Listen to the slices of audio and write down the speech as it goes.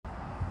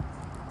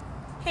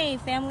Hey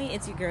family,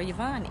 it's your girl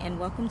Yvonne and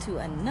welcome to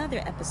another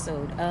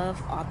episode of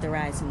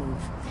Authorized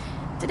Move.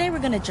 Today we're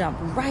going to jump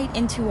right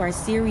into our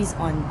series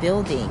on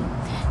building.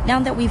 Now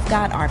that we've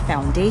got our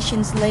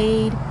foundations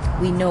laid,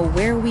 we know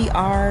where we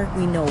are,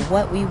 we know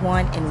what we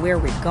want and where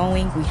we're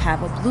going, we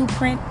have a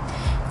blueprint.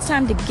 It's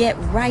time to get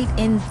right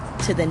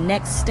into the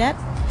next step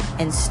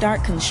and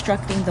start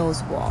constructing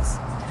those walls.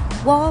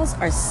 Walls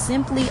are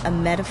simply a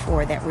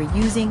metaphor that we're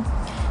using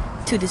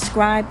to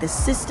describe the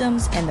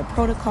systems and the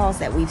protocols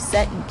that we've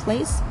set in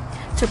place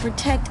to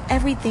protect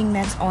everything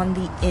that's on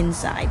the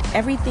inside.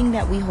 Everything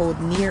that we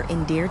hold near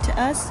and dear to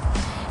us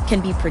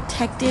can be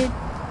protected,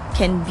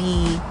 can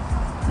be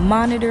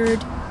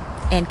monitored,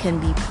 and can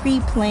be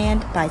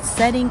pre-planned by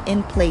setting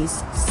in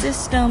place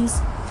systems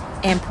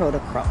and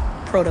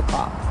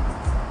protocol.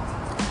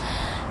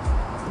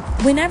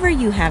 Whenever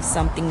you have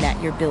something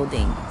that you're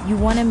building, you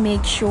want to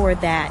make sure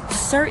that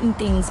certain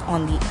things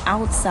on the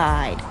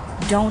outside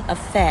don't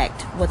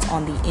affect what's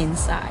on the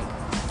inside.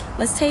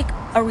 Let's take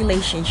a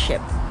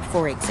relationship,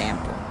 for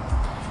example,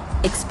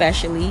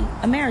 especially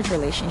a marriage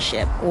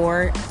relationship,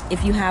 or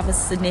if you have a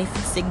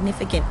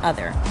significant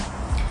other.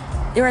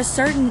 There are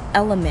certain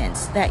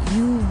elements that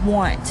you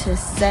want to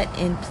set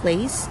in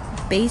place,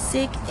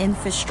 basic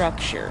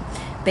infrastructure,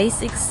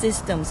 basic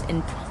systems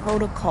and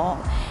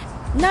protocol,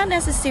 not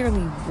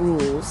necessarily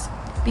rules,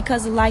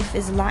 because life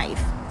is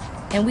life,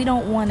 and we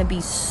don't want to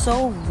be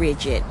so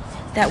rigid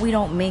that we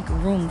don't make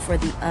room for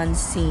the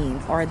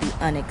unseen or the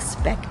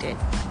unexpected.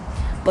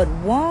 But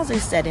walls are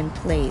set in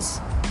place,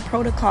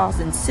 protocols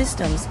and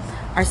systems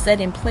are set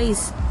in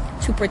place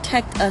to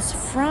protect us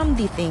from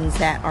the things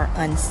that are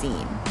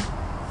unseen.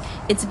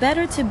 It's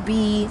better to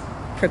be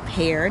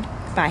prepared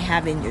by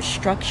having your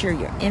structure,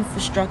 your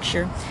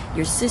infrastructure,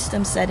 your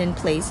system set in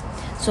place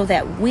so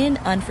that when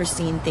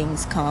unforeseen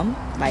things come,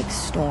 like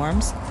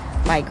storms,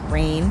 like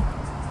rain,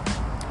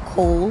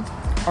 cold,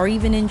 or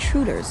even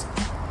intruders,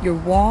 your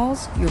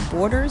walls, your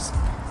borders,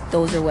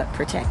 those are what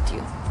protect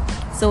you.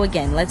 So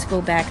again, let's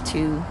go back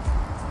to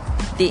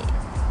the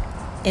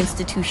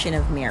institution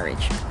of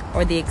marriage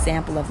or the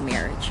example of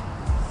marriage.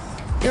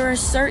 There are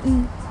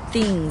certain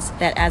things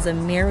that as a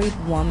married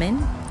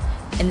woman,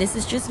 and this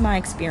is just my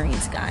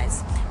experience,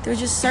 guys, there are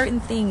just certain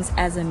things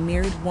as a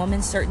married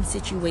woman, certain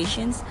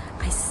situations,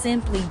 I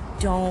simply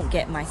don't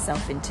get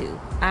myself into.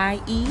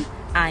 I.e.,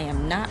 I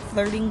am not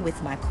flirting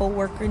with my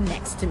coworker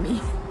next to me.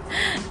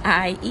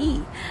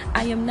 I.e.,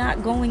 I am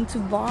not going to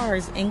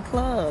bars and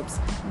clubs.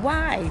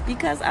 Why?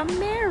 Because I'm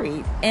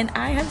married and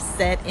I have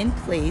set in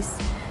place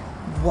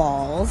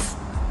walls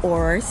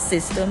or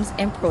systems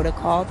and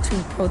protocol to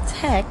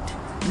protect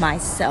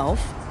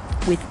myself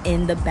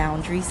within the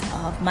boundaries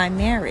of my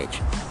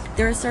marriage.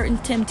 There are certain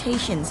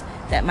temptations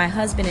that my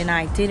husband and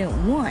I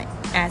didn't want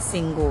as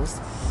singles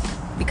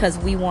because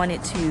we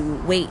wanted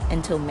to wait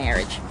until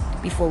marriage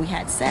before we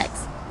had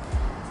sex.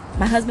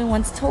 My husband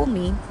once told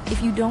me,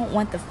 if you don't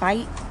want the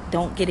fight,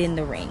 don't get in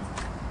the ring.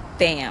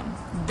 Bam.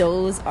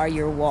 Those are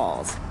your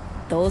walls.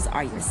 Those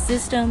are your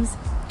systems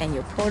and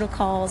your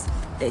protocols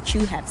that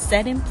you have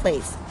set in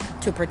place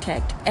to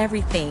protect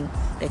everything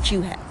that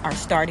you are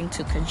starting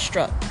to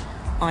construct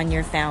on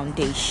your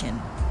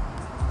foundation.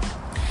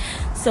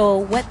 So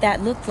what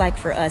that looked like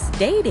for us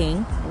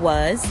dating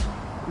was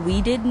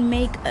we didn't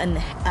make a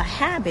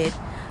habit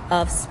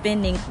of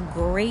spending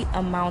great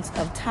amounts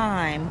of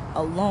time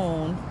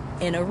alone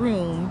in a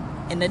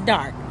room in the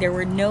dark. There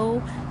were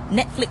no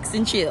Netflix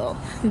and chill.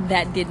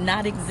 That did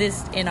not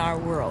exist in our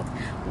world.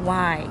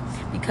 Why?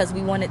 Because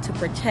we wanted to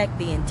protect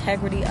the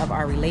integrity of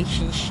our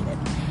relationship.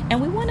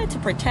 And we wanted to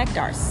protect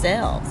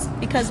ourselves.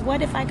 Because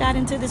what if I got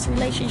into this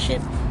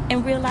relationship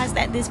and realized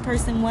that this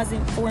person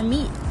wasn't for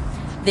me?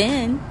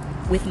 Then,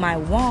 with my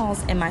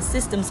walls and my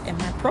systems and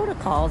my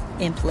protocols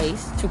in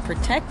place to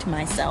protect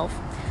myself,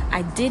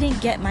 I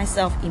didn't get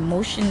myself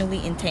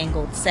emotionally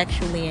entangled,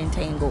 sexually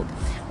entangled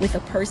with a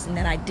person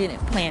that I didn't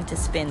plan to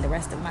spend the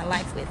rest of my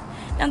life with.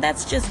 Now,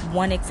 that's just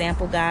one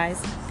example,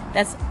 guys.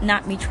 That's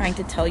not me trying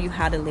to tell you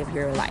how to live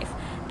your life.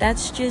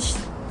 That's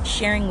just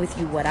sharing with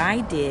you what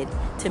I did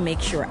to make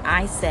sure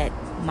I set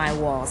my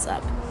walls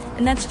up.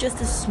 And that's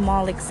just a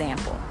small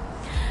example.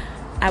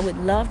 I would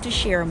love to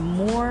share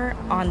more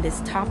on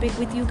this topic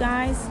with you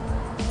guys.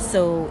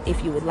 So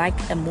if you would like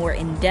a more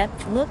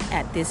in-depth look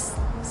at this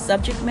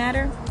subject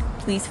matter,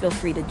 please feel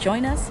free to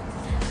join us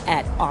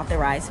at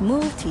Authorized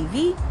Move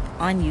TV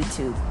on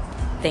YouTube.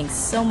 Thanks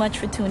so much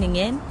for tuning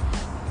in.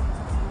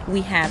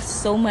 We have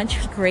so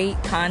much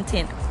great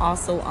content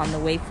also on the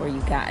way for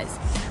you guys.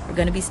 We're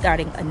going to be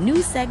starting a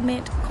new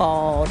segment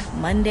called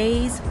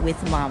Mondays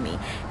with Mommy,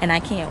 and I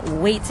can't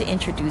wait to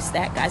introduce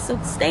that, guys. So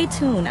stay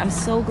tuned. I'm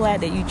so glad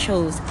that you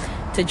chose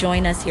to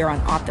join us here on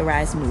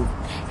Authorized Move.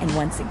 And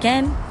once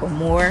again, for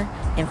more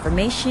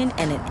information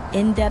and an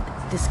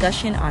in-depth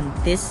discussion on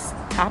this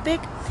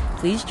topic,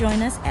 please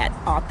join us at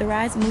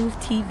Authorized Move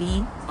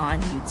TV on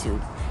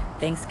YouTube.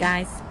 Thanks,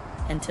 guys.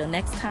 Until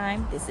next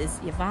time, this is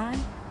Yvonne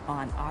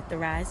on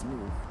Authorized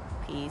Move.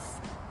 Peace.